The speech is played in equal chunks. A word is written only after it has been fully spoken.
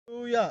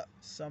Hallelujah.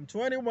 Psalm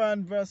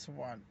 21 verse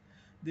 1.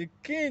 The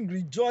king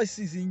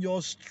rejoices in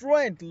your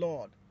strength,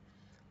 Lord.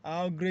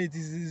 How great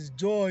is his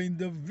joy in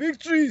the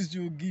victories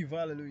you give.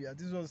 Hallelujah.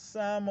 This was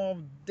Psalm of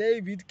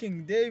David,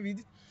 King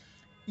David.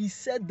 He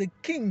said, the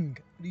king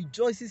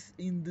rejoices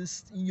in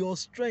your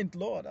strength,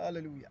 Lord.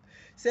 Hallelujah.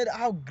 He said,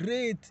 how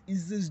great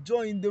is this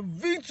joy in the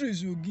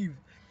victories you give.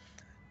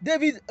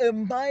 David, a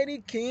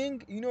mighty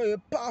king, a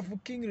powerful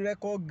king,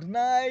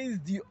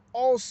 recognized the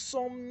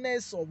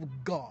awesomeness of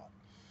God.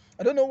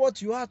 I don't know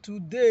what you are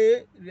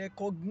today.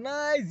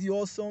 Recognize the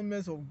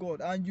awesomeness of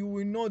God and you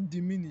will not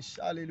diminish.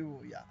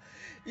 Hallelujah.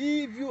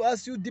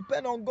 As you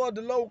depend on God,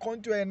 the Lord will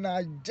continue to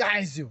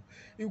energize you.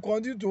 He will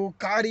continue to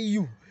carry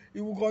you. He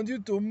will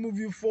continue to move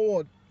you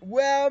forward.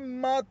 Where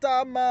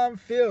matter man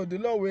failed, the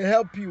Lord will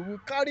help you, will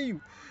carry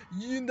you.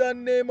 In the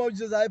name of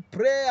Jesus, I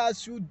pray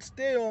as you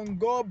stay on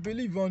God,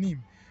 believe on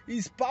Him.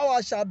 His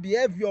power shall be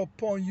heavy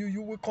upon you.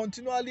 You will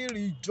continually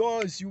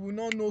rejoice. You will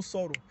not know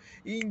sorrow.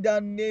 In the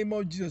name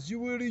of Jesus, you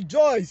will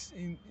rejoice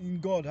in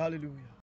God. Hallelujah.